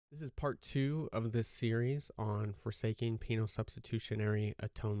This is part 2 of this series on Forsaking Penal Substitutionary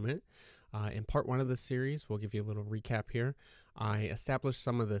Atonement. In part 1 of this series, we'll give you a little recap here. I established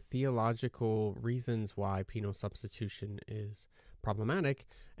some of the theological reasons why penal substitution is problematic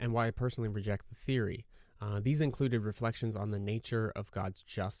and why I personally reject the theory. These included reflections on the nature of God's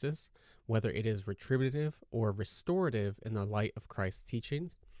justice, whether it is retributive or restorative in the light of Christ's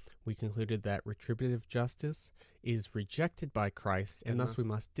teachings. We concluded that retributive justice is rejected by Christ, and thus we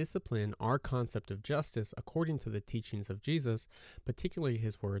must discipline our concept of justice according to the teachings of Jesus, particularly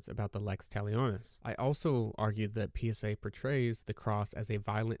his words about the lex talionis. I also argued that PSA portrays the cross as a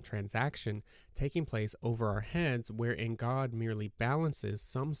violent transaction taking place over our heads, wherein God merely balances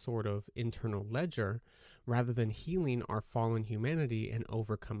some sort of internal ledger rather than healing our fallen humanity and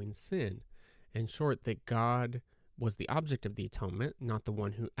overcoming sin. In short, that God was the object of the atonement, not the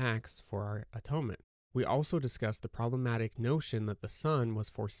one who acts for our atonement. We also discussed the problematic notion that the Son was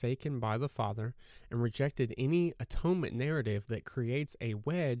forsaken by the Father and rejected any atonement narrative that creates a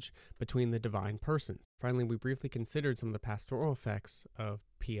wedge between the divine persons. Finally, we briefly considered some of the pastoral effects of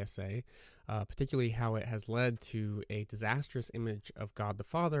PSA, particularly how it has led to a disastrous image of God the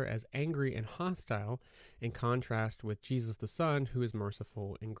Father as angry and hostile, in contrast with Jesus the Son, who is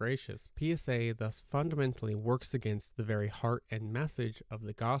merciful and gracious. PSA thus fundamentally works against the very heart and message of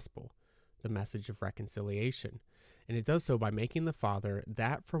the gospel, the message of reconciliation, and it does so by making the Father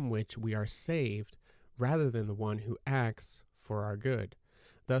that from which we are saved rather than the one who acts for our good.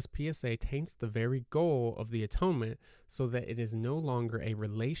 Thus, PSA taints the very goal of the atonement so that it is no longer a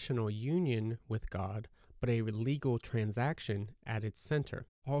relational union with God, but a legal transaction at its center.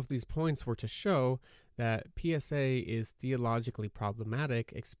 All of these points were to show that PSA is theologically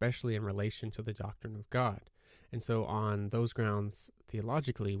problematic, especially in relation to the doctrine of God. And so on those grounds,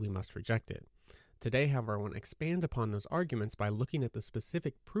 theologically, we must reject it. Today, however, I want to expand upon those arguments by looking at the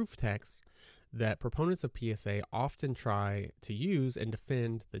specific proof texts that proponents of PSA often try to use and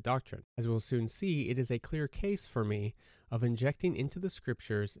defend the doctrine. As we'll soon see, it is a clear case for me of injecting into the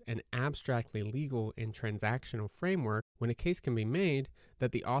scriptures an abstractly legal and transactional framework when a case can be made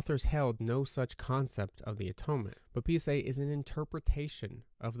that the authors held no such concept of the atonement. But PSA is an interpretation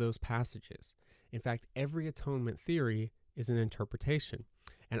of those passages. In fact, every atonement theory is an interpretation.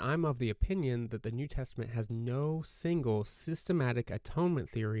 And I'm of the opinion that the New Testament has no single systematic atonement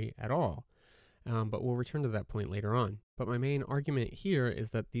theory at all. But we'll return to that point later on. But my main argument here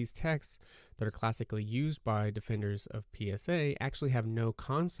is that these texts that are classically used by defenders of PSA actually have no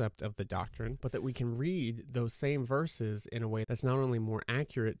concept of the doctrine, but that we can read those same verses in a way that's not only more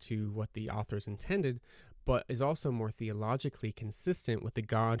accurate to what the authors intended, but is also more theologically consistent with the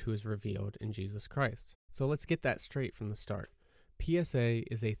God who is revealed in Jesus Christ. So let's get that straight from the start. PSA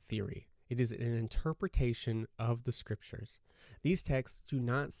is a theory. It is an interpretation of the scriptures. These texts do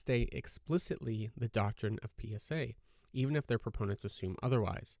not state explicitly the doctrine of PSA, even if their proponents assume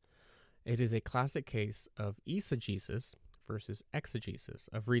otherwise. It is a classic case of eisegesis versus exegesis,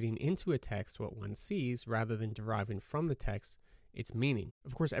 of reading into a text what one sees rather than deriving from the text its meaning.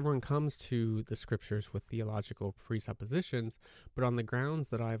 Of course, everyone comes to the scriptures with theological presuppositions, but on the grounds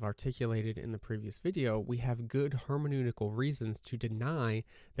that I've articulated in the previous video, we have good hermeneutical reasons to deny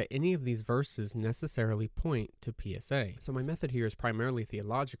that any of these verses necessarily point to PSA. So my method here is primarily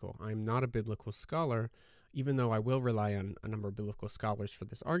theological. I'm not a biblical scholar, even though I will rely on a number of biblical scholars for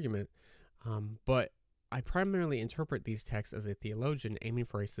this argument, but I primarily interpret these texts as a theologian, aiming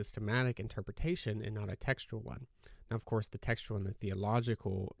for a systematic interpretation and not a textual one. Now, of course, the textual and the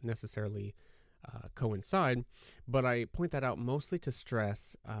theological necessarily coincide, but I point that out mostly to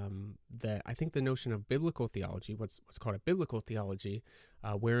stress that I think the notion of biblical theology, what's called a biblical theology,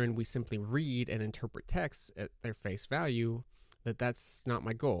 wherein we simply read and interpret texts at their face value, that's not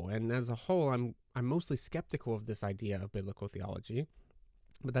my goal. And as a whole, I'm mostly skeptical of this idea of biblical theology,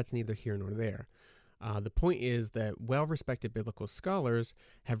 but that's neither here nor there. The point is that well-respected biblical scholars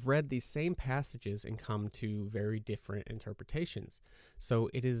have read these same passages and come to very different interpretations. So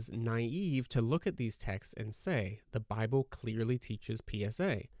it is naive to look at these texts and say, the Bible clearly teaches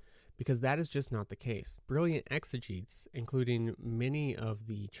PSA, because that is just not the case. Brilliant exegetes, including many of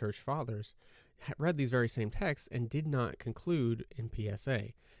the church fathers, read these very same texts and did not conclude in PSA.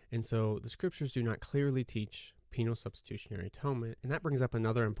 And so the scriptures do not clearly teach penal substitutionary atonement, and that brings up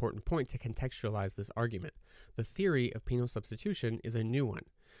another important point to contextualize this argument. The theory of penal substitution is a new one.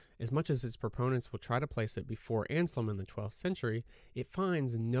 As much as its proponents will try to place it before Anselm in the 12th century, it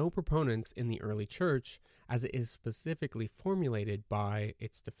finds no proponents in the early church as it is specifically formulated by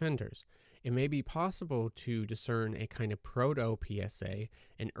its defenders. It may be possible to discern a kind of proto-PSA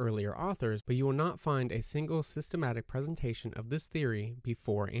in earlier authors, but you will not find a single systematic presentation of this theory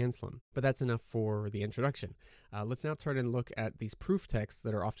before Anselm. But that's enough for the introduction. Let's now turn and look at these proof texts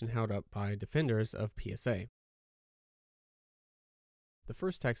that are often held up by defenders of PSA. The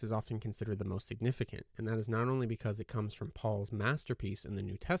first text is often considered the most significant, and that is not only because it comes from Paul's masterpiece in the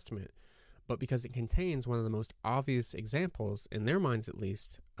New Testament, but because it contains one of the most obvious examples, in their minds at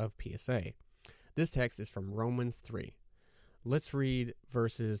least, of PSA. This text is from Romans 3. Let's read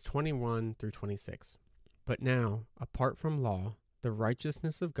verses 21 through 26. But now, apart from law, the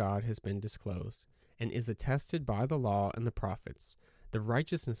righteousness of God has been disclosed, and is attested by the law and the prophets, the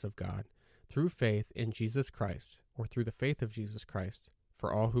righteousness of God, through faith in Jesus Christ, or through the faith of Jesus Christ,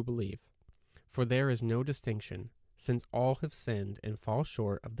 for all who believe. For there is no distinction, since all have sinned and fall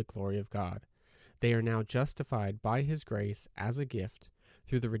short of the glory of God. They are now justified by his grace as a gift,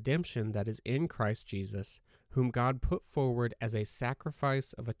 through the redemption that is in Christ Jesus, whom God put forward as a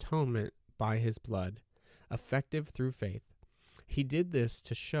sacrifice of atonement by his blood, effective through faith. He did this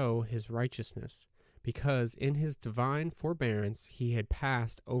to show his righteousness, because in his divine forbearance he had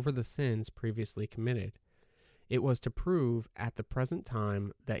passed over the sins previously committed. It was to prove at the present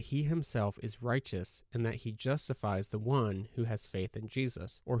time that he himself is righteous, and that he justifies the one who has faith in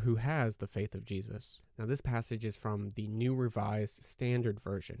Jesus, or who has the faith of Jesus. Now, this passage is from the New Revised Standard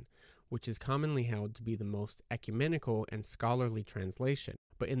Version, which is commonly held to be the most ecumenical and scholarly translation.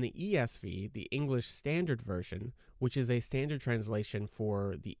 But in the ESV, the English Standard Version, which is a standard translation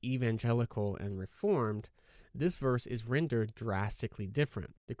for the evangelical and reformed, this verse is rendered drastically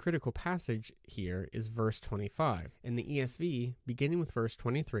different. The critical passage here is verse 25. In the ESV, beginning with verse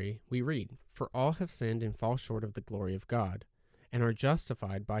 23, we read, "For all have sinned and fall short of the glory of God, and are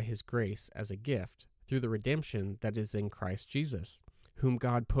justified by his grace as a gift, through the redemption that is in Christ Jesus, whom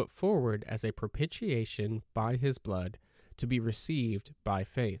God put forward as a propitiation by his blood, to be received by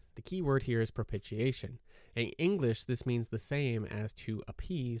faith." The key word here is propitiation. In English, this means the same as to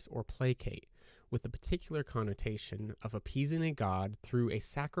appease or placate, with the particular connotation of appeasing a god through a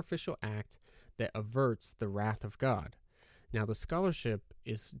sacrificial act that averts the wrath of God. Now, the scholarship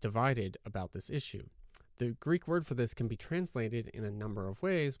is divided about this issue. The Greek word for this can be translated in a number of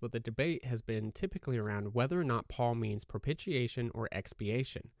ways, but the debate has been typically around whether or not Paul means propitiation or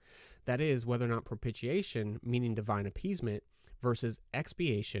expiation. That is, whether or not propitiation, meaning divine appeasement, versus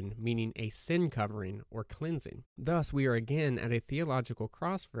expiation, meaning a sin covering or cleansing. Thus, we are again at a theological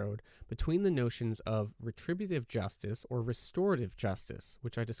crossroad between the notions of retributive justice or restorative justice,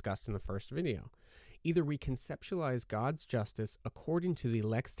 which I discussed in the first video. Either we conceptualize God's justice according to the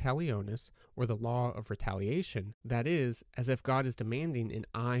lex talionis, or the law of retaliation, that is, as if God is demanding an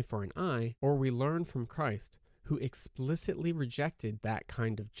eye for an eye, or we learn from Christ, who explicitly rejected that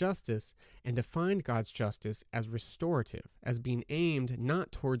kind of justice and defined God's justice as restorative, as being aimed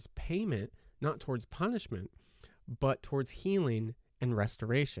not towards payment, not towards punishment, but towards healing and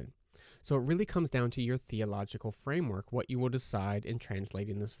restoration. So it really comes down to your theological framework, what you will decide in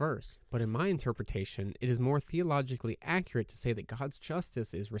translating this verse. But in my interpretation, it is more theologically accurate to say that God's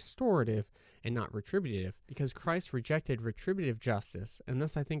justice is restorative and not retributive, because Christ rejected retributive justice, and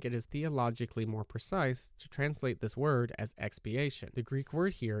thus I think it is theologically more precise to translate this word as expiation. The Greek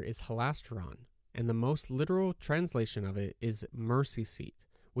word here is hilasteron, and the most literal translation of it is mercy seat,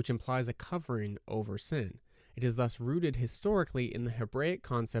 which implies a covering over sin. It is thus rooted historically in the Hebraic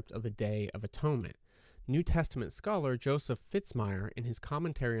concept of the Day of Atonement. New Testament scholar Joseph Fitzmyer, in his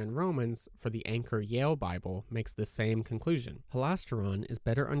commentary on Romans for the Anchor Yale Bible, makes the same conclusion. Hilasteron is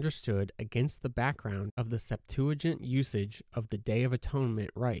better understood against the background of the Septuagint usage of the Day of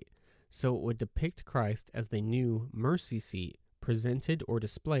Atonement rite, so it would depict Christ as the new mercy seat, presented or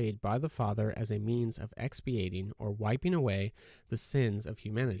displayed by the Father as a means of expiating or wiping away the sins of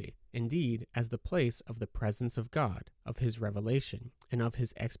humanity. Indeed, as the place of the presence of God, of his revelation, and of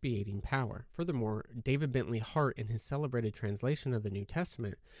his expiating power. Furthermore, David Bentley Hart, in his celebrated translation of the New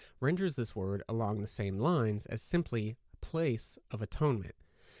Testament, renders this word along the same lines as simply place of atonement.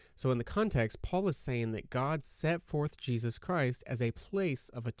 So in the context, Paul is saying that God set forth Jesus Christ as a place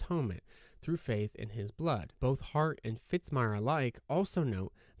of atonement through faith in his blood. Both Hart and Fitzmyer alike also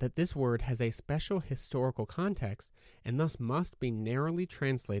note that this word has a special historical context and thus must be narrowly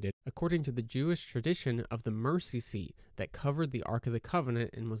translated according to the Jewish tradition of the mercy seat that covered the Ark of the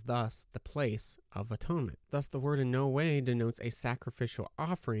Covenant and was thus the place of atonement. Thus, the word in no way denotes a sacrificial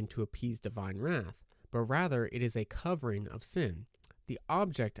offering to appease divine wrath, but rather it is a covering of sin. The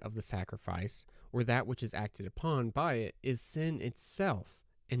object of the sacrifice, or that which is acted upon by it, is sin itself,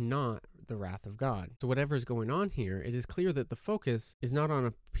 and not the wrath of God. So whatever is going on here, it is clear that the focus is not on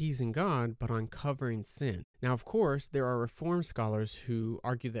appeasing God, but on covering sin. Now, of course, there are Reformed scholars who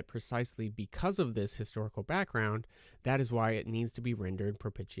argue that precisely because of this historical background, that is why it needs to be rendered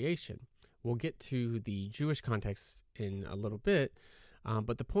propitiation. We'll get to the Jewish context in a little bit,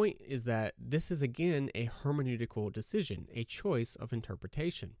 but the point is that this is again a hermeneutical decision, a choice of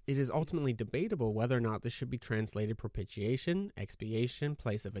interpretation. It is ultimately debatable whether or not this should be translated propitiation, expiation,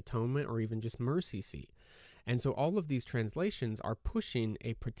 place of atonement, or even just mercy seat. And so all of these translations are pushing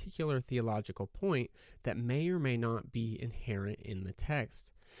a particular theological point that may or may not be inherent in the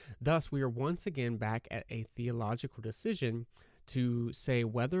text. Thus, we are once again back at a theological decision to say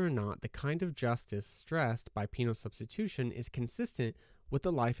whether or not the kind of justice stressed by penal substitution is consistent with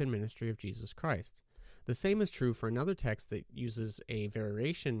the life and ministry of Jesus Christ. The same is true for another text that uses a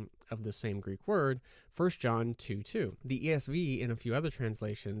variation of the same Greek word, 1 John 2:2. The ESV and a few other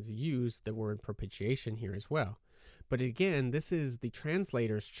translations use the word propitiation here as well. But again, this is the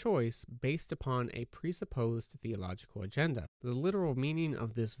translator's choice based upon a presupposed theological agenda. The literal meaning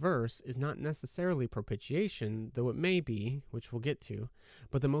of this verse is not necessarily propitiation, though it may be, which we'll get to,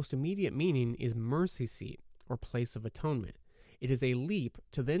 but the most immediate meaning is mercy seat or place of atonement. It is a leap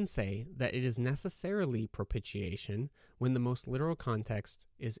to then say that it is necessarily propitiation when the most literal context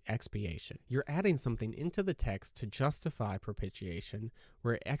is expiation. You're adding something into the text to justify propitiation,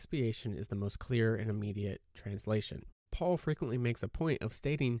 where expiation is the most clear and immediate translation. Paul frequently makes a point of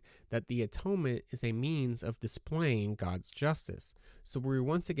stating that the atonement is a means of displaying God's justice. So we're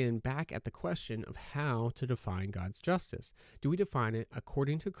once again back at the question of how to define God's justice. Do we define it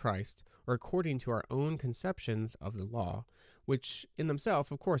according to Christ or according to our own conceptions of the law, which in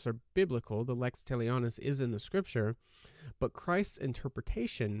themselves, of course, are biblical? The lex talionis is in the scripture, but Christ's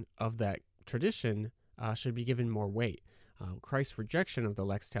interpretation of that tradition should be given more weight. Christ's rejection of the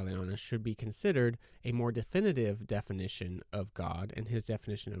lex talionis should be considered a more definitive definition of God and his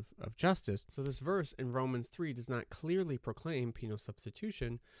definition of justice. So this verse in Romans 3 does not clearly proclaim penal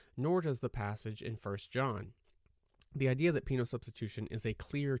substitution, nor does the passage in 1 John. The idea that penal substitution is a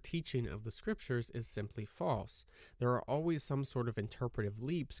clear teaching of the scriptures is simply false. There are always some sort of interpretive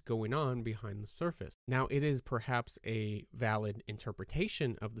leaps going on behind the surface. Now, it is perhaps a valid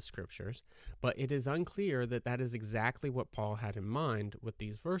interpretation of the scriptures, but it is unclear that that is exactly what Paul had in mind with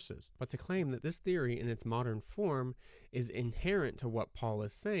these verses. But to claim that this theory in its modern form is inherent to what Paul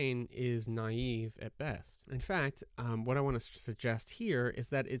is saying is naive at best. In fact, what I want to suggest here is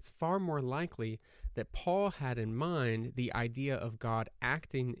that it's far more likely that Paul had in mind the idea of God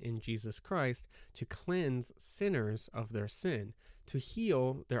acting in Jesus Christ to cleanse sinners of their sin, to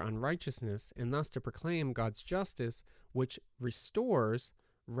heal their unrighteousness, and thus to proclaim God's justice, which restores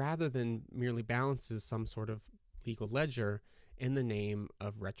rather than merely balances some sort of legal ledger in the name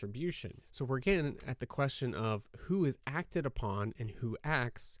of retribution. So we're again at the question of who is acted upon and who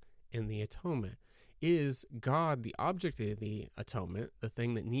acts in the atonement. Is God the object of the atonement, the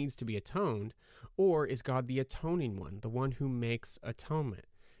thing that needs to be atoned, or is God the atoning one, the one who makes atonement?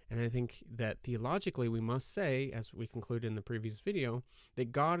 And I think that theologically we must say, as we concluded in the previous video,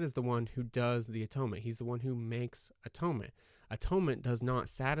 that God is the one who does the atonement. He's the one who makes atonement. Atonement does not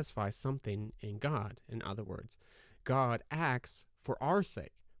satisfy something in God. In other words, God acts for our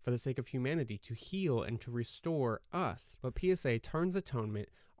sake, for the sake of humanity, to heal and to restore us. But PSA turns atonement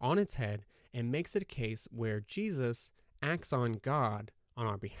on its head and makes it a case where Jesus acts on God on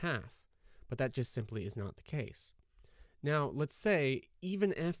our behalf. But that just simply is not the case. Now, let's say,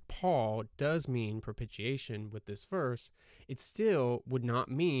 even if Paul does mean propitiation with this verse, it still would not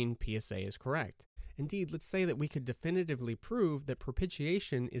mean PSA is correct. Indeed, let's say that we could definitively prove that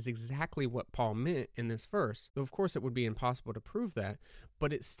propitiation is exactly what Paul meant in this verse. Though, of course, it would be impossible to prove that,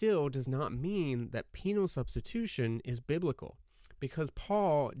 but it still does not mean that penal substitution is biblical, because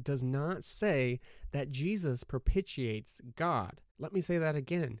Paul does not say that Jesus propitiates God. Let me say that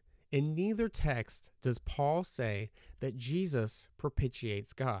again. In neither text does Paul say that Jesus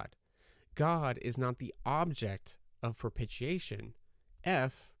propitiates God. God is not the object of propitiation,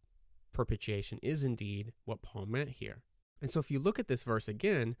 if propitiation is indeed what Paul meant here. And so if you look at this verse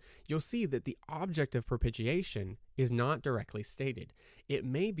again, you'll see that the object of propitiation is not directly stated. It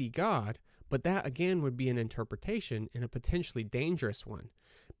may be God, but that again would be an interpretation and a potentially dangerous one.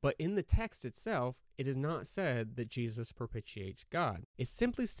 But in the text itself, it is not said that Jesus propitiates God. It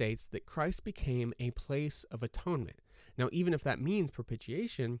simply states that Christ became a place of atonement. Now, even if that means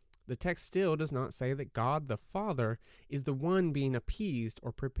propitiation, the text still does not say that God the Father is the one being appeased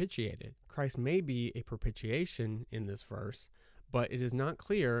or propitiated. Christ may be a propitiation in this verse, but it is not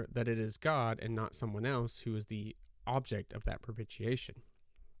clear that it is God and not someone else who is the object of that propitiation.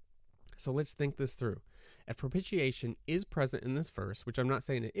 So let's think this through. If propitiation is present in this verse, which I'm not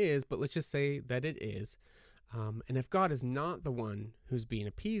saying it is, but let's just say that it is, and if God is not the one who's being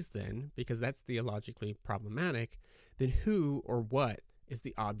appeased then, because that's theologically problematic, then who or what is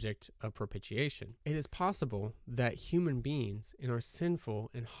the object of propitiation? It is possible that human beings in our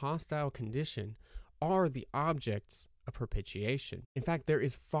sinful and hostile condition are the objects of propitiation. In fact, there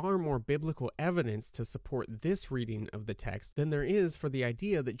is far more biblical evidence to support this reading of the text than there is for the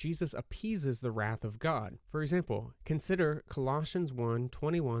idea that Jesus appeases the wrath of God. For example, consider Colossians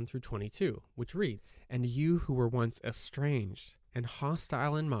 1:21 through 22, which reads, "And you who were once estranged and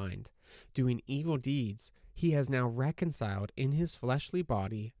hostile in mind, doing evil deeds, he has now reconciled in his fleshly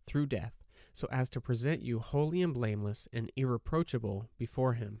body through death, so as to present you holy and blameless and irreproachable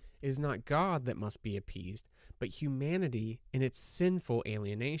before him." It is not God that must be appeased, but humanity in its sinful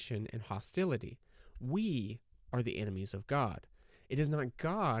alienation and hostility. We are the enemies of God. It is not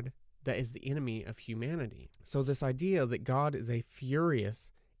God that is the enemy of humanity. So this idea that God is a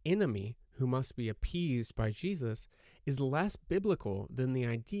furious enemy who must be appeased by Jesus is less biblical than the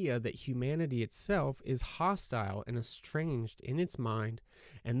idea that humanity itself is hostile and estranged in its mind,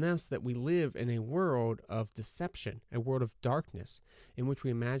 and thus that we live in a world of deception, a world of darkness, in which we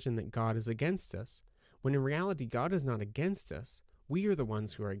imagine that God is against us, when in reality God is not against us. We are the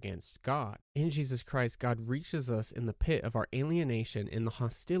ones who are against God. In Jesus Christ, God reaches us in the pit of our alienation, in the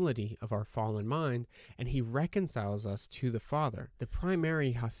hostility of our fallen mind, and he reconciles us to the Father. The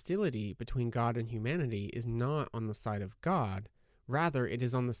primary hostility between God and humanity is not on the side of God. Rather, it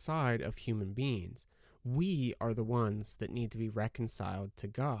is on the side of human beings. We are the ones that need to be reconciled to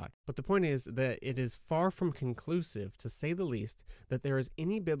God. But the point is that it is far from conclusive, to say the least, that there is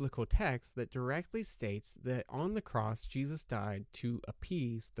any biblical text that directly states that on the cross Jesus died to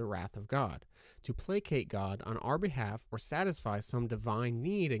appease the wrath of God, to placate God on our behalf or satisfy some divine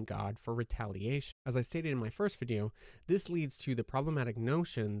need in God for retaliation. As I stated in my first video, this leads to the problematic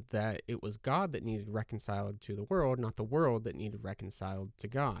notion that it was God that needed reconciled to the world, not the world that needed reconciled to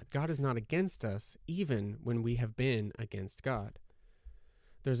God. God is not against us, even when we have been against God.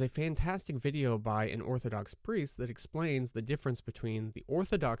 There's a fantastic video by an Orthodox priest that explains the difference between the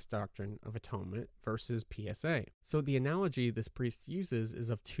Orthodox doctrine of atonement versus PSA. So the analogy this priest uses is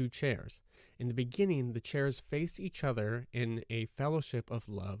of two chairs. In the beginning, the chairs face each other in a fellowship of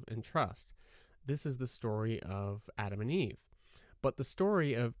love and trust. This is the story of Adam and Eve. But the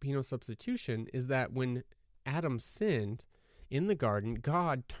story of penal substitution is that when Adam sinned in the garden,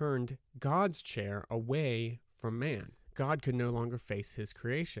 God turned God's chair away from man. God could no longer face his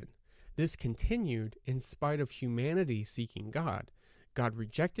creation. This continued in spite of humanity seeking God. God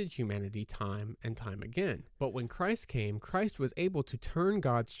rejected humanity time and time again. But when Christ came, Christ was able to turn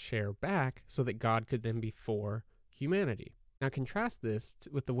God's chair back so that God could then be for humanity. Now contrast this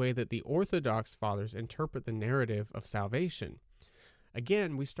with the way that the Orthodox fathers interpret the narrative of salvation.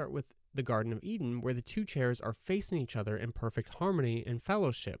 Again, we start with the Garden of Eden, where the two chairs are facing each other in perfect harmony and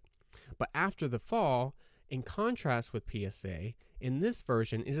fellowship. But after the fall, in contrast with PSA, in this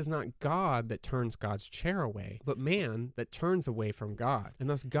version, it is not God that turns God's chair away, but man that turns away from God. And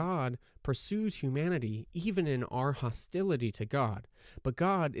thus God pursues humanity even in our hostility to God. But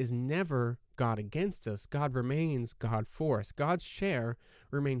God is never God against us. God remains God for us. God's chair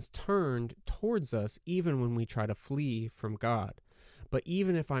remains turned towards us even when we try to flee from God. But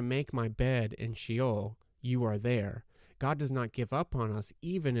even if I make my bed in Sheol, you are there. God does not give up on us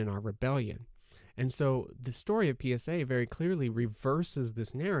even in our rebellion. And so the story of PSA very clearly reverses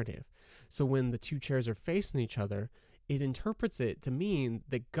this narrative. So when the two chairs are facing each other, it interprets it to mean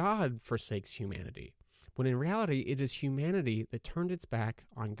that God forsakes humanity, when in reality it is humanity that turned its back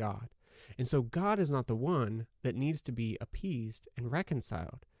on God. And so God is not the one that needs to be appeased and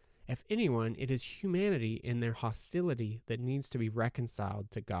reconciled. If anyone, it is humanity in their hostility that needs to be reconciled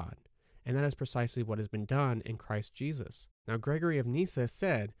to God. And that is precisely what has been done in Christ Jesus. Now, Gregory of Nyssa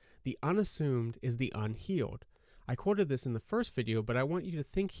said, "The unassumed is the unhealed." I quoted this in the first video, but I want you to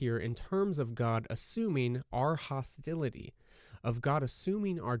think here in terms of God assuming our hostility, of God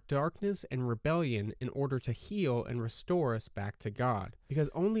assuming our darkness and rebellion in order to heal and restore us back to God. Because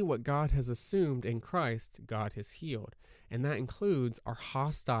only what God has assumed in Christ, God has healed. And that includes our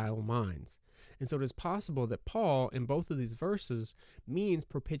hostile minds. And so it is possible that Paul, in both of these verses, means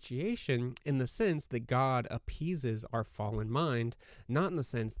propitiation in the sense that God appeases our fallen mind, not in the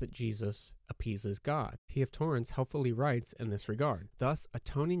sense that Jesus appeases God. T. F. Torrance helpfully writes in this regard, thus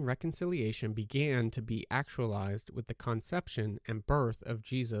atoning reconciliation began to be actualized with the conception and birth of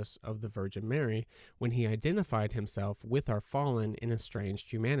Jesus of the Virgin Mary when he identified himself with our fallen and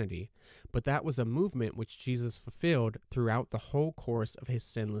estranged humanity. But that was a movement which Jesus fulfilled throughout the whole course of his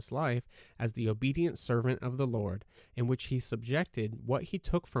sinless life as the obedient servant of the Lord, in which he subjected what he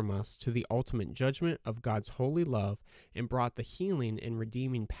took from us to the ultimate judgment of God's holy love and brought the healing and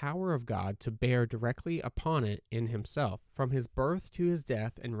redeeming power of God to bear directly upon it in himself. From his birth to his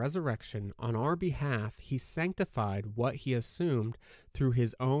death and resurrection on our behalf, he sanctified what he assumed through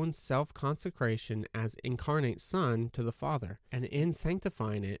his own self-consecration as incarnate Son to the Father, and in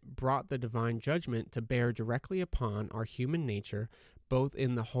sanctifying it brought the divine judgment to bear directly upon our human nature, both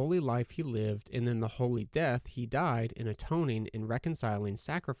in the holy life he lived and in the holy death he died in atoning and reconciling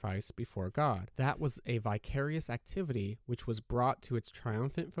sacrifice before God. That was a vicarious activity which was brought to its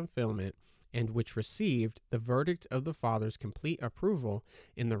triumphant fulfillment and which received the verdict of the Father's complete approval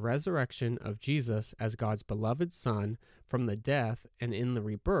in the resurrection of Jesus as God's beloved Son from the death and in the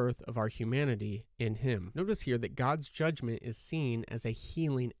rebirth of our humanity in him. Notice here that God's judgment is seen as a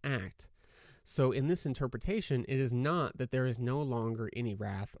healing act. So in this interpretation, it is not that there is no longer any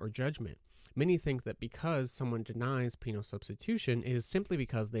wrath or judgment. Many think that because someone denies penal substitution, it is simply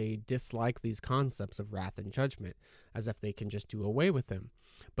because they dislike these concepts of wrath and judgment, as if they can just do away with them.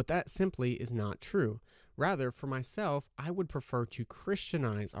 But that simply is not true. Rather, for myself, I would prefer to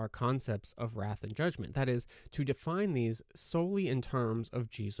Christianize our concepts of wrath and judgment. That is, to define these solely in terms of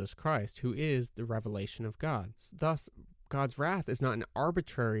Jesus Christ, who is the revelation of God. Thus, God's wrath is not an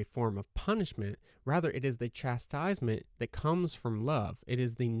arbitrary form of punishment. Rather, it is the chastisement that comes from love. It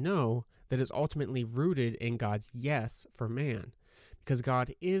is the no that is ultimately rooted in God's yes for man. Because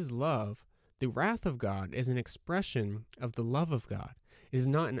God is love, the wrath of God is an expression of the love of God. It is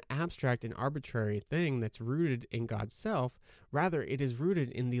not an abstract and arbitrary thing that's rooted in God's self. Rather, it is rooted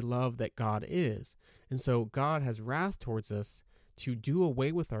in the love that God is. And so God has wrath towards us to do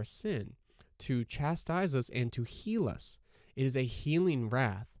away with our sin, to chastise us and to heal us. It is a healing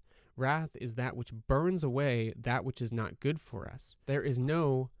wrath. Wrath is that which burns away that which is not good for us. There is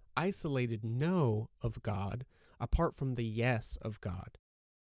no isolated no of God apart from the yes of God.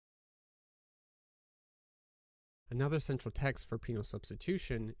 Another central text for penal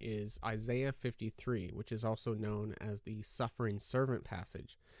substitution is Isaiah 53, which is also known as the suffering servant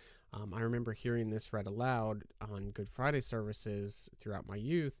passage. I remember hearing this read aloud on Good Friday services throughout my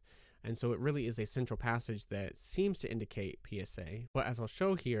youth, and so it really is a central passage that seems to indicate PSA, but as I'll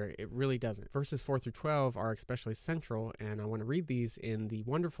show here, it really doesn't. Verses 4 through 12 are especially central, and I want to read these in the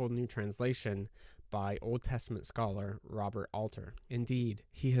wonderful new translation by Old Testament scholar Robert Alter. Indeed,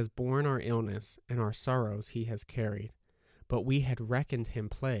 he has borne our illness, and our sorrows he has carried. But we had reckoned him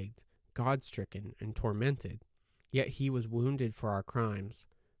plagued, God-stricken, and tormented. Yet he was wounded for our crimes,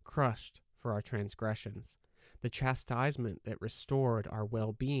 crushed for our transgressions. The chastisement that restored our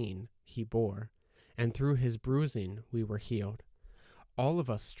well-being he bore, and through his bruising we were healed. All of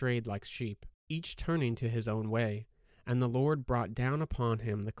us strayed like sheep, each turning to his own way, and the Lord brought down upon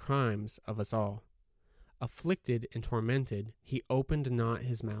him the crimes of us all. Afflicted and tormented, he opened not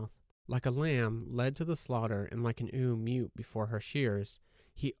his mouth. Like a lamb led to the slaughter, and like an ewe mute before her shearers,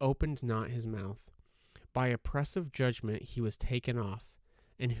 he opened not his mouth. By oppressive judgment he was taken off,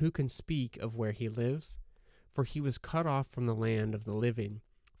 and who can speak of where he lives? For he was cut off from the land of the living,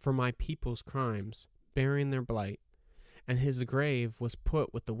 for my people's crimes, bearing their blight. And his grave was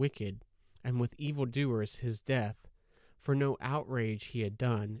put with the wicked, and with evildoers his death, for no outrage he had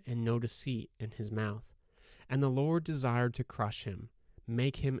done, and no deceit in his mouth. And the Lord desired to crush him,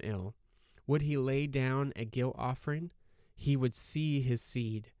 make him ill. Would he lay down a guilt offering? He would see his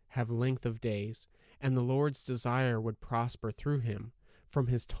seed have length of days, and the Lord's desire would prosper through him. From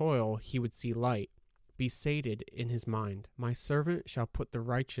his toil he would see light, be sated in his mind. My servant shall put the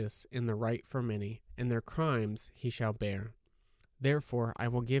righteous in the right for many, and their crimes he shall bear. Therefore I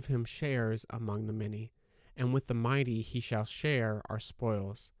will give him shares among the many, and with the mighty he shall share our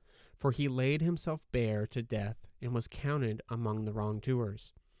spoils. For he laid himself bare to death, and was counted among the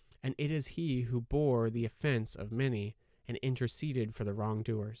wrongdoers. And it is he who bore the offense of many, and interceded for the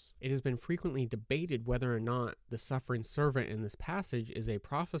wrongdoers. It has been frequently debated whether or not the suffering servant in this passage is a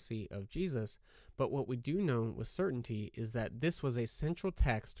prophecy of Jesus, but what we do know with certainty is that this was a central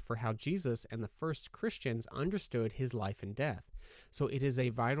text for how Jesus and the first Christians understood his life and death. so it is a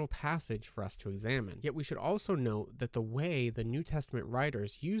vital passage for us to examine. Yet we should also note that the way the New Testament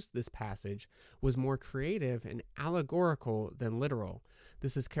writers used this passage was more creative and allegorical than literal.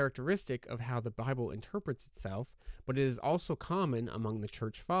 This is characteristic of how the Bible interprets itself, but it is also common among the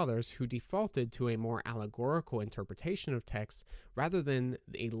church fathers who defaulted to a more allegorical interpretation of texts rather than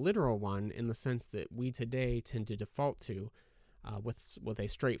a literal one in the sense that we today tend to default to with a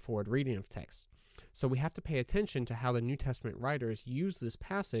straightforward reading of text. So we have to pay attention to how the New Testament writers use this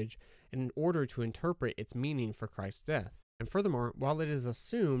passage in order to interpret its meaning for Christ's death. And furthermore, while it is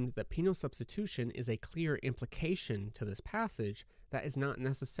assumed that penal substitution is a clear implication to this passage, that is not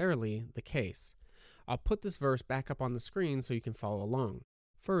necessarily the case. I'll put this verse back up on the screen so you can follow along.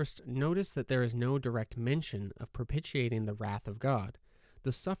 First, notice that there is no direct mention of propitiating the wrath of God.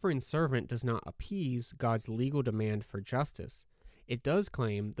 The suffering servant does not appease God's legal demand for justice. It does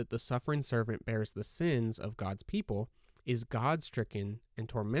claim that the suffering servant bears the sins of God's people, is God-stricken and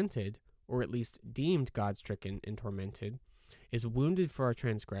tormented, or at least deemed God-stricken and tormented, is wounded for our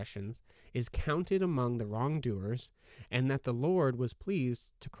transgressions, is counted among the wrongdoers, and that the Lord was pleased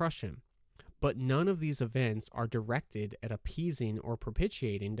to crush him. But none of these events are directed at appeasing or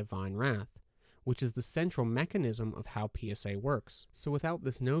propitiating divine wrath, which is the central mechanism of how PSA works. So without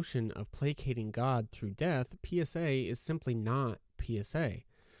this notion of placating God through death, PSA is simply not PSA.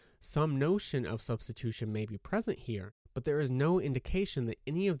 Some notion of substitution may be present here, but there is no indication that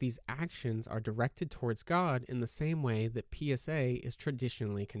any of these actions are directed towards God in the same way that PSA is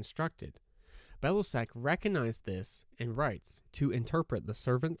traditionally constructed. Belosac recognized this and writes, to interpret the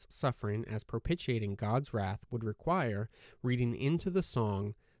servant's suffering as propitiating God's wrath would require reading into the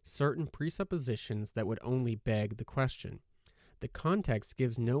song certain presuppositions that would only beg the question. The context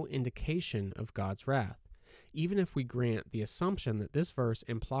gives no indication of God's wrath. Even if we grant the assumption that this verse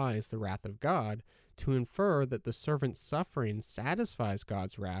implies the wrath of God, to infer that the servant's suffering satisfies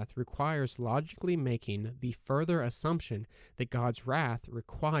God's wrath requires logically making the further assumption that God's wrath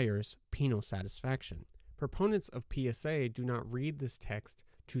requires penal satisfaction. Proponents of PSA do not read this text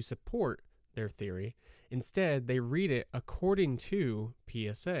to support their theory. Instead, they read it according to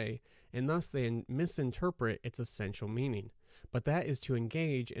PSA, and thus they misinterpret its essential meaning. But that is to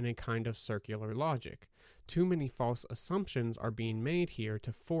engage in a kind of circular logic. Too many false assumptions are being made here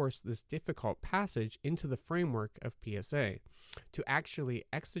to force this difficult passage into the framework of PSA. To actually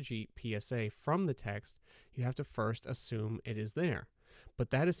exegete PSA from the text, you have to first assume it is there.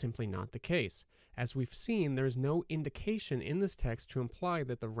 But that is simply not the case. As we've seen, there is no indication in this text to imply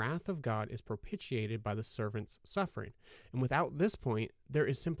that the wrath of God is propitiated by the servant's suffering. And without this point, there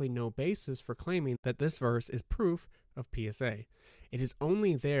is simply no basis for claiming that this verse is proof of PSA. It is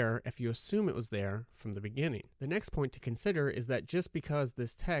only there if you assume it was there from the beginning. The next point to consider is that just because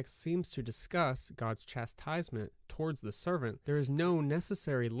this text seems to discuss God's chastisement towards the servant, there is no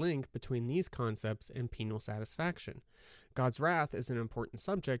necessary link between these concepts and penal satisfaction. God's wrath is an important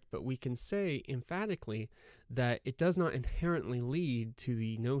subject, but we can say emphatically that it does not inherently lead to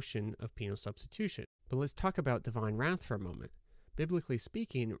the notion of penal substitution. But let's talk about divine wrath for a moment. Biblically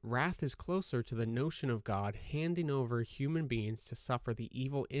speaking, wrath is closer to the notion of God handing over human beings to suffer the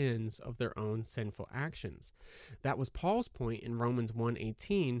evil ends of their own sinful actions. That was Paul's point in Romans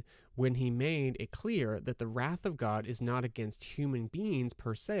 1:18 when he made it clear that the wrath of God is not against human beings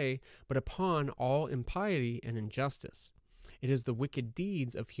per se, but upon all impiety and injustice. It is the wicked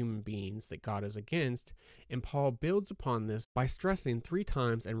deeds of human beings that God is against, and Paul builds upon this by stressing 3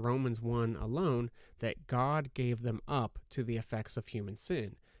 times in Romans 1 alone that God gave them up to the effects of human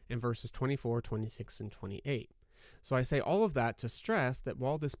sin, in verses 24, 26, and 28. So I say all of that to stress that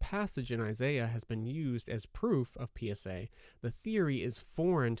while this passage in Isaiah has been used as proof of PSA, the theory is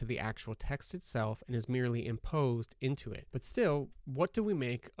foreign to the actual text itself and is merely imposed into it. But still, what do we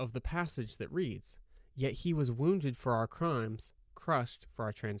make of the passage that reads, "Yet he was wounded for our crimes, crushed for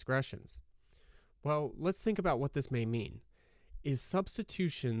our transgressions"? Well, let's think about what this may mean. Is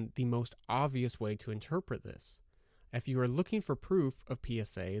substitution the most obvious way to interpret this? If you are looking for proof of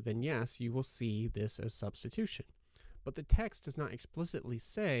PSA, then yes, you will see this as substitution. But the text does not explicitly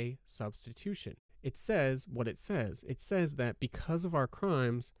say substitution. It says what it says. It says that because of our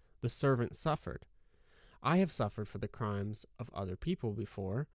crimes, the servant suffered. I have suffered for the crimes of other people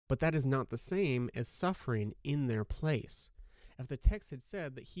before, but that is not the same as suffering in their place. If the text had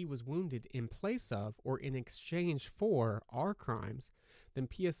said that he was wounded in place of or in exchange for our crimes, then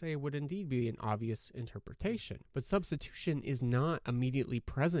PSA would indeed be an obvious interpretation. But substitution is not immediately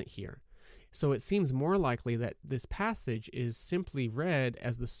present here. So it seems more likely that this passage is simply read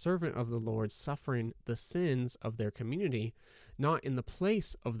as the servant of the Lord suffering the sins of their community, not in the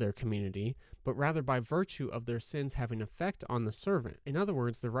place of their community, but rather by virtue of their sins having effect on the servant. In other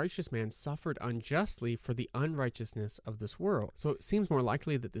words, the righteous man suffered unjustly for the unrighteousness of this world. So it seems more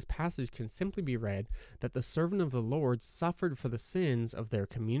likely that this passage can simply be read that the servant of the Lord suffered for the sins of their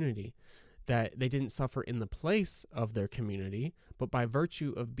community, that they didn't suffer in the place of their community, but by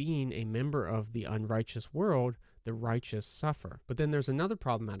virtue of being a member of the unrighteous world, the righteous suffer. But then there's another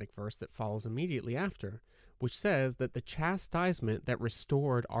problematic verse that follows immediately after, which says that the chastisement that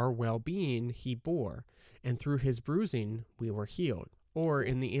restored our well-being he bore, and through his bruising we were healed. Or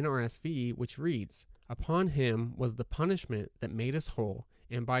in the NRSV, which reads, "Upon him was the punishment that made us whole,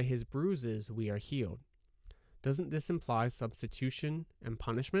 and by his bruises we are healed." Doesn't this imply substitution and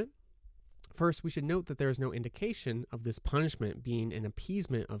punishment? First, we should note that there is no indication of this punishment being an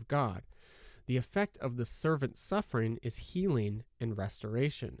appeasement of God. The effect of the servant's suffering is healing and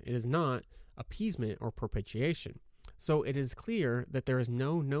restoration. It is not appeasement or propitiation. So it is clear that there is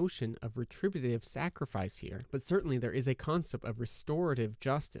no notion of retributive sacrifice here, but certainly there is a concept of restorative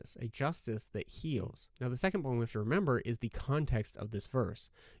justice, a justice that heals. Now the second point we have to remember is the context of this verse.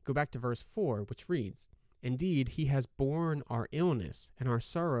 Go back to verse 4, which reads, "Indeed, he has borne our illness, and our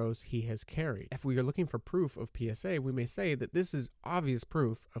sorrows he has carried." If we are looking for proof of PSA, we may say that this is obvious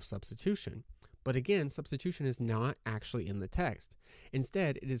proof of substitution. But again, substitution is not actually in the text.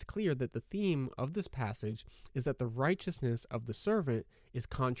 Instead, it is clear that the theme of this passage is that the righteousness of the servant is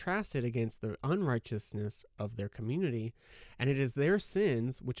contrasted against the unrighteousness of their community, and it is their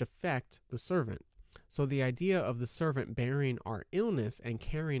sins which affect the servant. So the idea of the servant bearing our illness and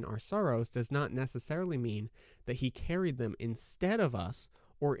carrying our sorrows does not necessarily mean that he carried them instead of us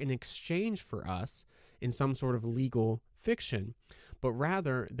or in exchange for us in some sort of legal fiction, but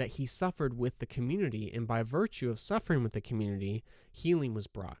rather that he suffered with the community, and by virtue of suffering with the community, healing was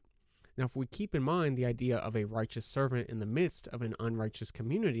brought. Now, if we keep in mind the idea of a righteous servant in the midst of an unrighteous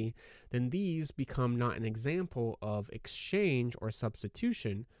community, then these become not an example of exchange or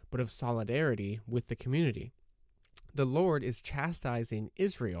substitution, but of solidarity with the community. The Lord is chastising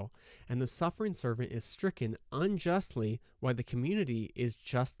Israel, and the suffering servant is stricken unjustly while the community is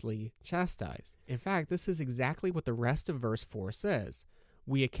justly chastised. In fact, this is exactly what the rest of verse 4 says.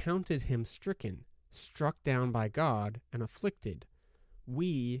 "We accounted him stricken, struck down by God, and afflicted."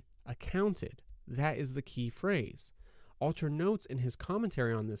 We accounted. That is the key phrase. Alter notes in his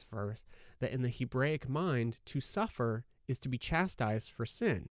commentary on this verse that in the Hebraic mind, to suffer is to be chastised for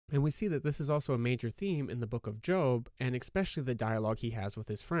sin. And we see that this is also a major theme in the book of Job, and especially the dialogue he has with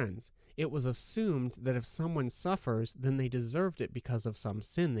his friends. It was assumed that if someone suffers, then they deserved it because of some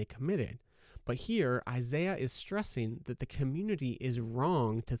sin they committed. But here, Isaiah is stressing that the community is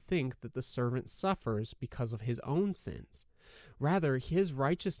wrong to think that the servant suffers because of his own sins. Rather, his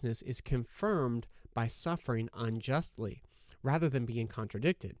righteousness is confirmed by suffering unjustly, rather than being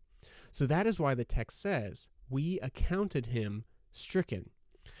contradicted. So that is why the text says, "We accounted him stricken."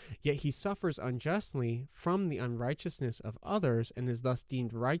 Yet he suffers unjustly from the unrighteousness of others and is thus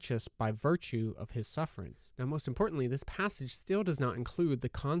deemed righteous by virtue of his sufferings. Now, most importantly, this passage still does not include the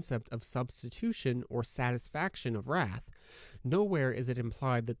concept of substitution or satisfaction of wrath. Nowhere is it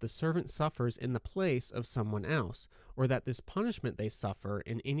implied that the servant suffers in the place of someone else, or that this punishment they suffer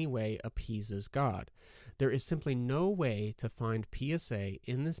in any way appeases God. There is simply no way to find PSA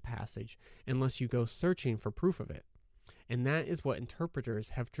in this passage unless you go searching for proof of it. And that is what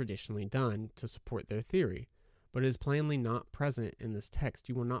interpreters have traditionally done to support their theory, but it is plainly not present in this text.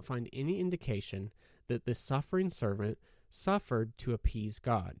 You will not find any indication that this suffering servant suffered to appease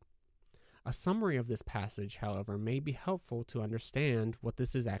God. A summary of this passage, however, may be helpful to understand what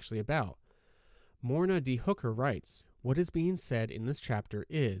this is actually about. Morna D. Hooker writes, "What is being said in this chapter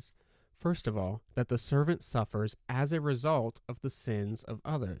is, first of all, that the servant suffers as a result of the sins of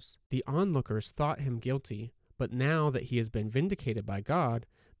others. The onlookers thought him guilty, but now that he has been vindicated by God,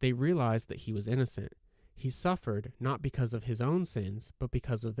 they realize that he was innocent. He suffered not because of his own sins, but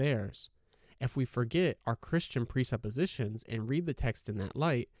because of theirs. If we forget our Christian presuppositions and read the text in that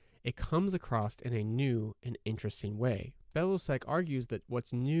light, it comes across in a new and interesting way." Belosek argues that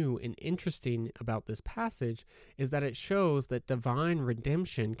what's new and interesting about this passage is that it shows that divine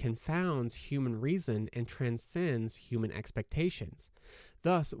redemption confounds human reason and transcends human expectations.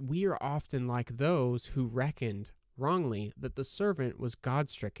 Thus, we are often like those who reckoned wrongly that the servant was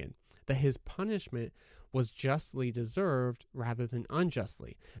God-stricken, that his punishment was justly deserved rather than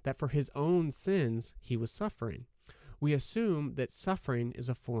unjustly, that for his own sins he was suffering. We assume that suffering is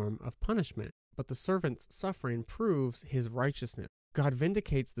a form of punishment, but the servant's suffering proves his righteousness. God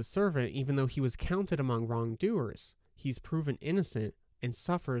vindicates the servant even though he was counted among wrongdoers. He's proven innocent and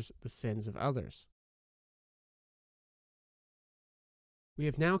suffers the sins of others. We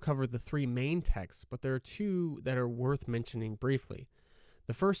have now covered the three main texts, but there are two that are worth mentioning briefly.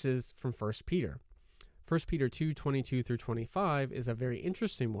 The first is from 1 Peter. 1 Peter 2:22 through 25 is a very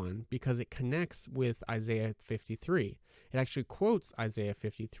interesting one because it connects with Isaiah 53. It actually quotes Isaiah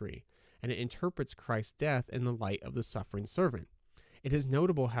 53, and it interprets Christ's death in the light of the suffering servant. It is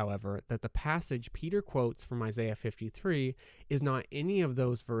notable, however, that the passage Peter quotes from Isaiah 53 is not any of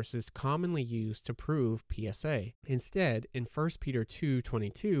those verses commonly used to prove PSA. Instead, in 1 Peter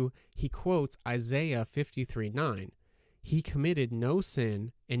 2:22, he quotes Isaiah 53:9. He committed no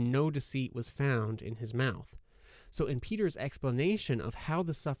sin, and no deceit was found in his mouth. So in Peter's explanation of how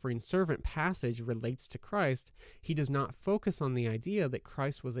the suffering servant passage relates to Christ, he does not focus on the idea that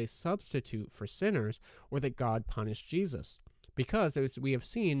Christ was a substitute for sinners or that God punished Jesus, because, as we have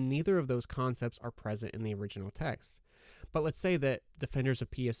seen, neither of those concepts are present in the original text. But let's say that defenders of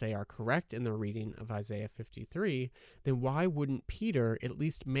PSA are correct in their reading of Isaiah 53, then why wouldn't Peter at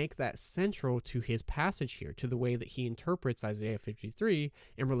least make that central to his passage here, to the way that he interprets Isaiah 53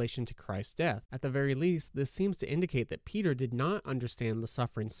 in relation to Christ's death? At the very least, this seems to indicate that Peter did not understand the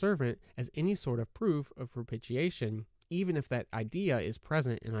suffering servant as any sort of proof of propitiation, even if that idea is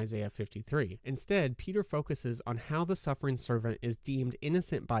present in Isaiah 53. Instead, Peter focuses on how the suffering servant is deemed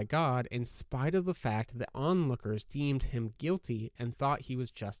innocent by God in spite of the fact that onlookers deemed him guilty and thought he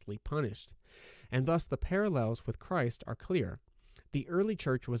was justly punished. And thus the parallels with Christ are clear. The early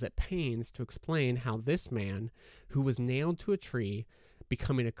church was at pains to explain how this man, who was nailed to a tree,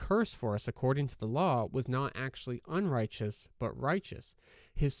 becoming a curse for us according to the law, was not actually unrighteous, but righteous.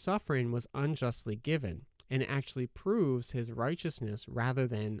 His suffering was unjustly given, and actually proves his righteousness rather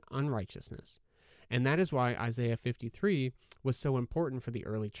than unrighteousness. And that is why Isaiah 53 was so important for the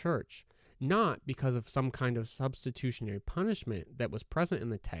early church, not because of some kind of substitutionary punishment that was present in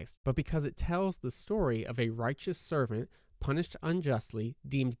the text, but because it tells the story of a righteous servant punished unjustly,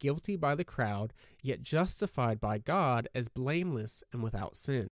 deemed guilty by the crowd, yet justified by God as blameless and without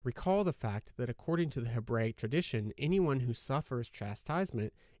sin. Recall the fact that according to the Hebraic tradition, anyone who suffers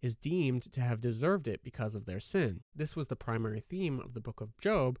chastisement is deemed to have deserved it because of their sin. This was the primary theme of the book of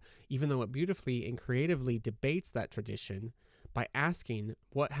Job, even though it beautifully and creatively debates that tradition by asking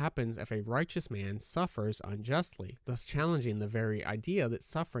what happens if a righteous man suffers unjustly, thus challenging the very idea that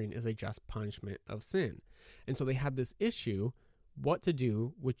suffering is a just punishment of sin. And so they had this issue, what to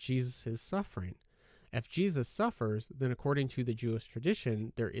do with Jesus' suffering. If Jesus suffers, then according to the Jewish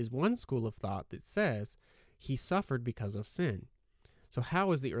tradition, there is one school of thought that says he suffered because of sin. So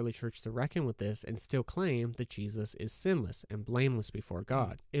how is the early church to reckon with this and still claim that Jesus is sinless and blameless before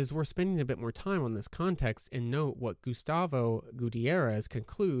God? It is worth spending a bit more time on this context and note what Gustavo Gutierrez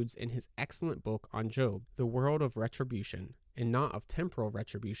concludes in his excellent book on Job. The world of retribution, and not of temporal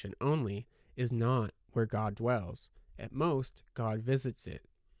retribution only, is not where God dwells. At most, God visits it.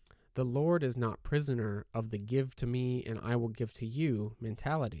 The Lord is not prisoner of the give to me and I will give to you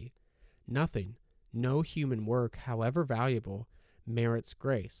mentality. Nothing, no human work, however valuable, merits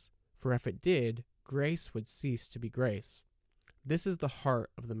grace, for if it did, grace would cease to be grace. This is the heart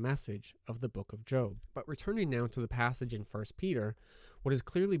of the message of the book of Job. But returning now to the passage in 1 Peter, what is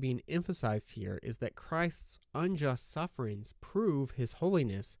clearly being emphasized here is that Christ's unjust sufferings prove his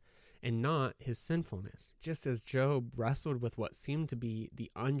holiness and not his sinfulness. Just as Job wrestled with what seemed to be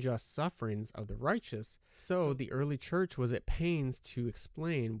the unjust sufferings of the righteous, so the early church was at pains to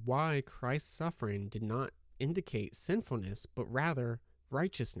explain why Christ's suffering did not indicate sinfulness, but rather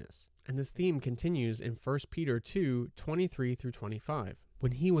righteousness. And this theme continues in 1 Peter 2:23 through 25.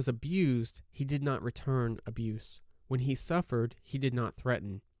 When he was abused, he did not return abuse. When he suffered, he did not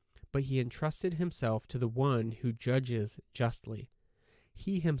threaten, but he entrusted himself to the one who judges justly.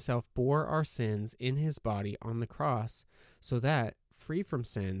 He himself bore our sins in his body on the cross, so that, free from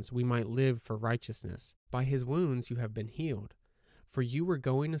sins, we might live for righteousness. By his wounds you have been healed. For you were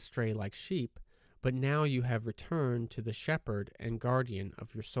going astray like sheep, but now you have returned to the shepherd and guardian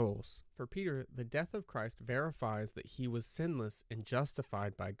of your souls. For Peter, the death of Christ verifies that he was sinless and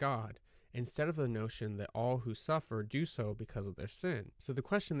justified by God, instead of the notion that all who suffer do so because of their sin. So the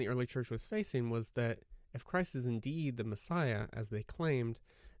question the early church was facing was that if Christ is indeed the Messiah, as they claimed,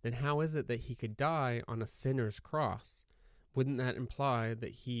 then how is it that he could die on a sinner's cross? Wouldn't that imply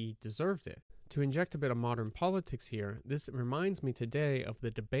that he deserved it? To inject a bit of modern politics here, this reminds me today of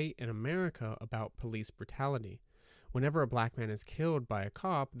the debate in America about police brutality. Whenever a black man is killed by a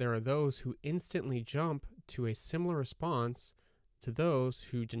cop, there are those who instantly jump to a similar response, to those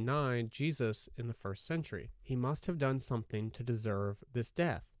who denied Jesus in the first century. He must have done something to deserve this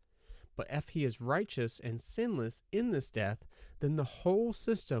death. But if he is righteous and sinless in this death, then the whole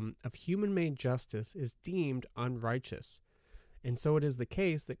system of human-made justice is deemed unrighteous. And so it is the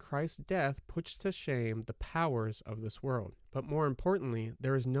case that Christ's death puts to shame the powers of this world. But more importantly,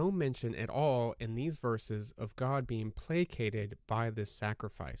 there is no mention at all in these verses of God being placated by this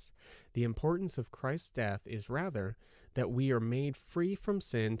sacrifice. The importance of Christ's death is rather that we are made free from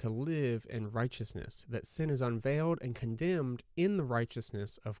sin to live in righteousness, that sin is unveiled and condemned in the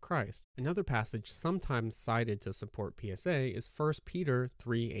righteousness of Christ. Another passage sometimes cited to support PSA is 1 Peter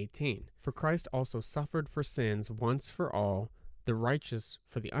 3:18. For Christ also suffered for sins once for all, the righteous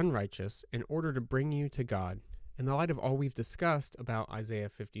for the unrighteous, in order to bring you to God. In the light of all we've discussed about Isaiah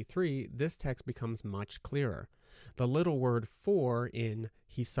 53, this text becomes much clearer. The little word for in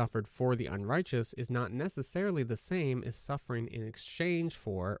he suffered for the unrighteous is not necessarily the same as suffering in exchange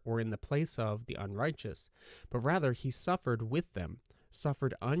for or in the place of the unrighteous, but rather he suffered with them,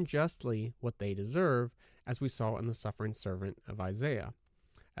 suffered unjustly what they deserve, as we saw in the suffering servant of Isaiah.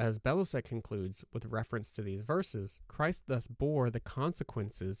 As Belusek concludes with reference to these verses, Christ thus bore the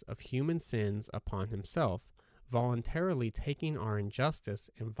consequences of human sins upon himself, voluntarily taking our injustice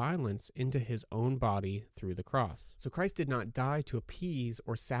and violence into his own body through the cross. So Christ did not die to appease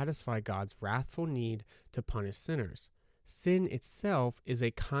or satisfy God's wrathful need to punish sinners. Sin itself is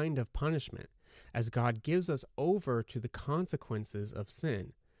a kind of punishment, as God gives us over to the consequences of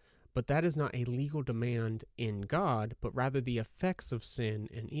sin. But that is not a legal demand in God, but rather the effects of sin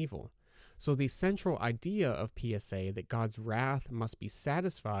and evil. So the central idea of PSA that God's wrath must be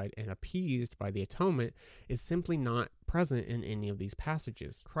satisfied and appeased by the atonement is simply not present in any of these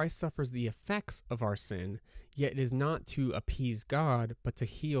passages. Christ suffers the effects of our sin, yet it is not to appease God, but to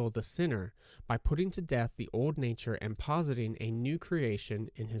heal the sinner by putting to death the old nature and positing a new creation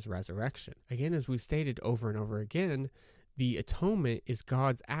in his resurrection. Again, as we've stated over and over again, the atonement is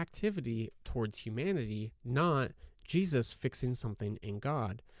God's activity towards humanity, not Jesus fixing something in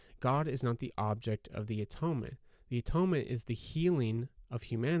God. God is not the object of the atonement. The atonement is the healing of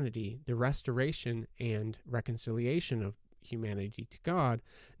humanity, the restoration and reconciliation of humanity to God,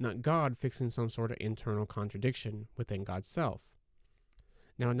 not God fixing some sort of internal contradiction within God's self.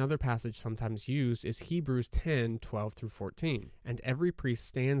 Now, another passage sometimes used is Hebrews 10:12 through 14. And every priest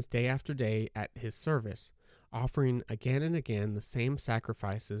stands day after day at his service, offering again and again the same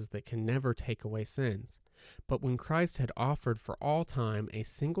sacrifices that can never take away sins. But when Christ had offered for all time a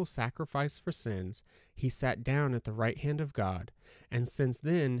single sacrifice for sins, he sat down at the right hand of God, and since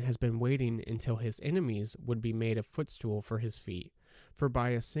then has been waiting until his enemies would be made a footstool for his feet. For by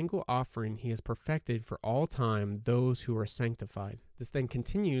a single offering he has perfected for all time those who are sanctified. This then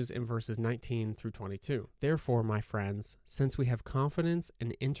continues in verses 19 through 22. Therefore, my friends, since we have confidence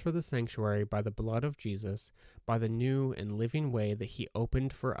and enter the sanctuary by the blood of Jesus, by the new and living way that he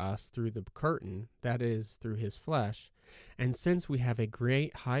opened for us through the curtain, that is, through his flesh, and since we have a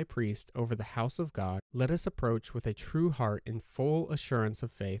great high priest over the house of God, let us approach with a true heart in full assurance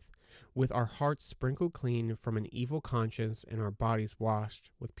of faith, with our hearts sprinkled clean from an evil conscience and our bodies washed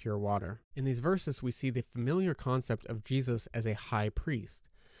with pure water. In these verses, we see the familiar concept of Jesus as a high priest.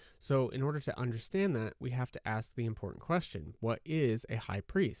 So in order to understand that, we have to ask the important question, what is a high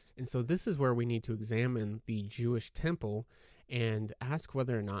priest? And so this is where we need to examine the Jewish temple and ask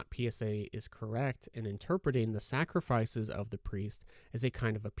whether or not PSA is correct in interpreting the sacrifices of the priest as a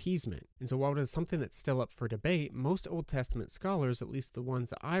kind of appeasement. And so while it is something that's still up for debate, most Old Testament scholars, at least the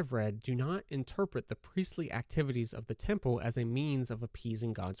ones that I've read, do not interpret the priestly activities of the temple as a means of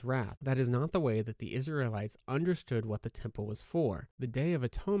appeasing God's wrath. That is not the way that the Israelites understood what the temple was for. The Day of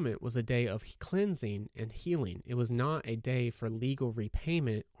Atonement was a day of cleansing and healing. It was not a day for legal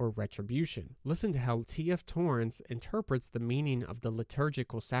repayment or retribution. Listen to how T.F. Torrance interprets the meaning of the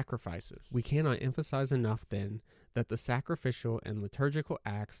liturgical sacrifices. We cannot emphasize enough then that the sacrificial and liturgical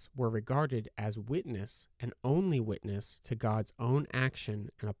acts were regarded as witness and only witness to God's own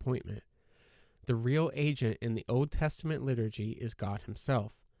action and appointment. The real agent in the Old Testament liturgy is God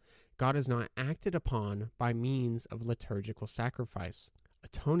himself. God is not acted upon by means of liturgical sacrifice.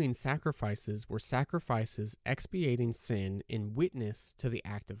 Atoning sacrifices were sacrifices expiating sin in witness to the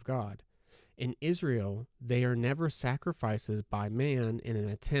act of God. In Israel, they are never sacrifices by man in an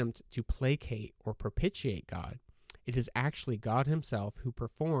attempt to placate or propitiate God. It is actually God himself who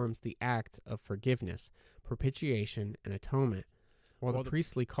performs the act of forgiveness, propitiation, and atonement, while the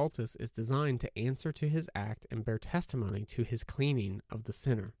priestly cultus is designed to answer to his act and bear testimony to his cleaning of the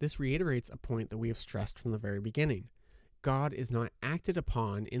sinner. This reiterates a point that we have stressed from the very beginning. God is not acted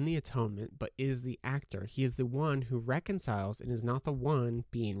upon in the atonement, but is the actor. He is the one who reconciles and is not the one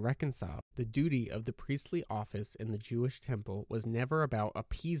being reconciled. The duty of the priestly office in the Jewish temple was never about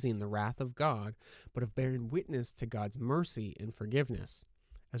appeasing the wrath of God, but of bearing witness to God's mercy and forgiveness.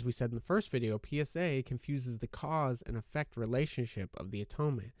 As we said in the first video, PSA confuses the cause and effect relationship of the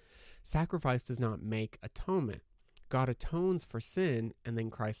atonement. Sacrifice does not make atonement. God atones for sin, and then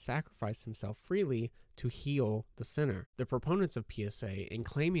Christ sacrificed himself freely to heal the sinner. The proponents of PSA, in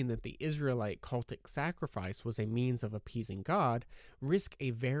claiming that the Israelite cultic sacrifice was a means of appeasing God, risk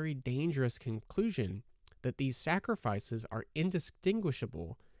a very dangerous conclusion that these sacrifices are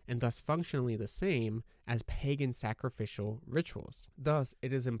indistinguishable and thus functionally the same as pagan sacrificial rituals. Thus,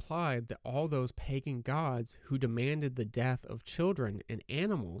 it is implied that all those pagan gods who demanded the death of children and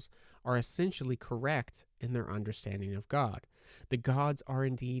animals are essentially correct in their understanding of God. The gods are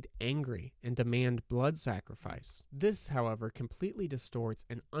indeed angry and demand blood sacrifice. This, however, completely distorts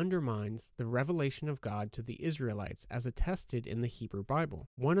and undermines the revelation of God to the Israelites as attested in the Hebrew Bible.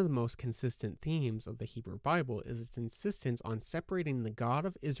 One of the most consistent themes of the Hebrew Bible is its insistence on separating the God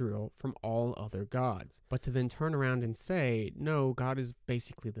of Israel from all other gods. But to then turn around and say, no, God is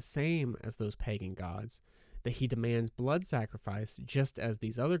basically the same as those pagan gods, that he demands blood sacrifice just as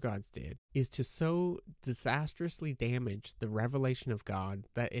these other gods did, is to so disastrously damage the revelation of God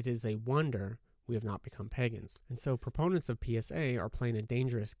that it is a wonder we have not become pagans. And so proponents of PSA are playing a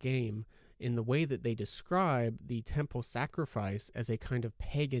dangerous game in the way that they describe the temple sacrifice as a kind of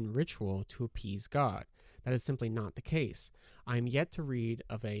pagan ritual to appease God. That is simply not the case. I am yet to read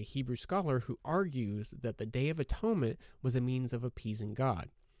of a Hebrew scholar who argues that the Day of Atonement was a means of appeasing God.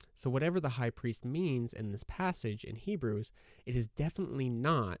 So whatever the high priest means in this passage in Hebrews, it is definitely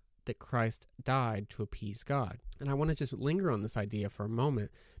not that Christ died to appease God. And I want to just linger on this idea for a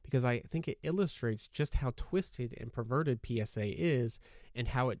moment because I think it illustrates just how twisted and perverted PSA is and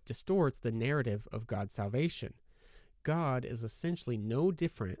how it distorts the narrative of God's salvation. God is essentially no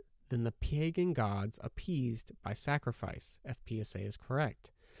different than the pagan gods appeased by sacrifice, if PSA is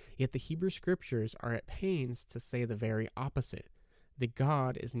correct. Yet the Hebrew scriptures are at pains to say the very opposite. That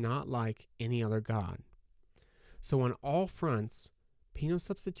God is not like any other God. So on all fronts, penal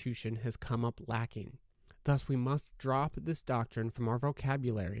substitution has come up lacking. Thus we must drop this doctrine from our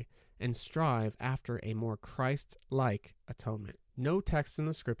vocabulary and strive after a more Christ-like atonement. No text in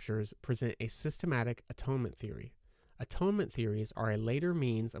the scriptures present a systematic atonement theory. Atonement theories are a later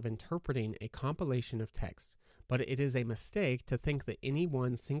means of interpreting a compilation of texts, but it is a mistake to think that any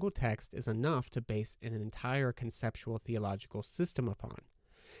one single text is enough to base an entire conceptual theological system upon.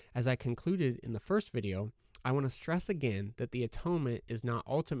 As I concluded in the first video, I want to stress again that the atonement is not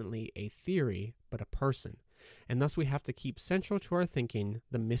ultimately a theory, but a person, and thus we have to keep central to our thinking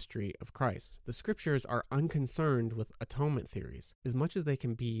the mystery of Christ. The scriptures are unconcerned with atonement theories. As much as they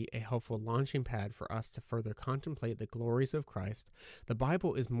can be a helpful launching pad for us to further contemplate the glories of Christ, the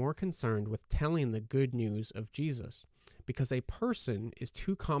Bible is more concerned with telling the good news of Jesus, because a person is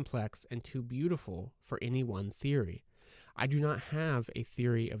too complex and too beautiful for any one theory. I do not have a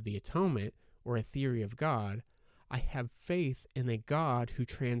theory of the atonement or a theory of God. I have faith in a God who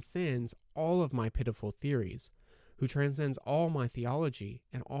transcends all of my pitiful theories, who transcends all my theology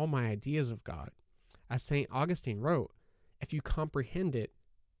and all my ideas of God. As St. Augustine wrote, if you comprehend it,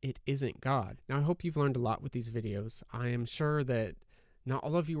 it isn't God. Now, I hope you've learned a lot with these videos. I am sure that not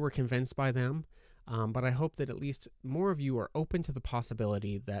all of you were convinced by them, but I hope that at least more of you are open to the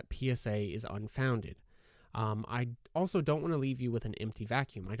possibility that PSA is unfounded. I also don't want to leave you with an empty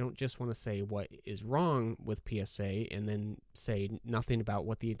vacuum. I don't just want to say what is wrong with PSA and then say nothing about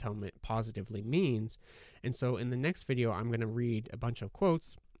what the atonement positively means. And so in the next video, I'm going to read a bunch of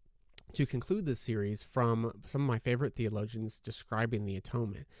quotes to conclude this series from some of my favorite theologians describing the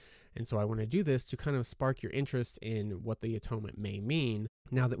atonement. And so I want to do this to kind of spark your interest in what the atonement may mean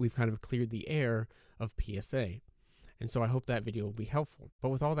now that we've kind of cleared the air of PSA. And so I hope that video will be helpful. But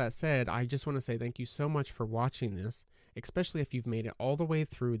with all that said, I just want to say thank you so much for watching this, especially if you've made it all the way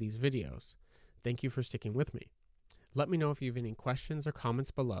through these videos. Thank you for sticking with me. Let me know if you have any questions or comments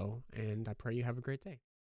below, and I pray you have a great day.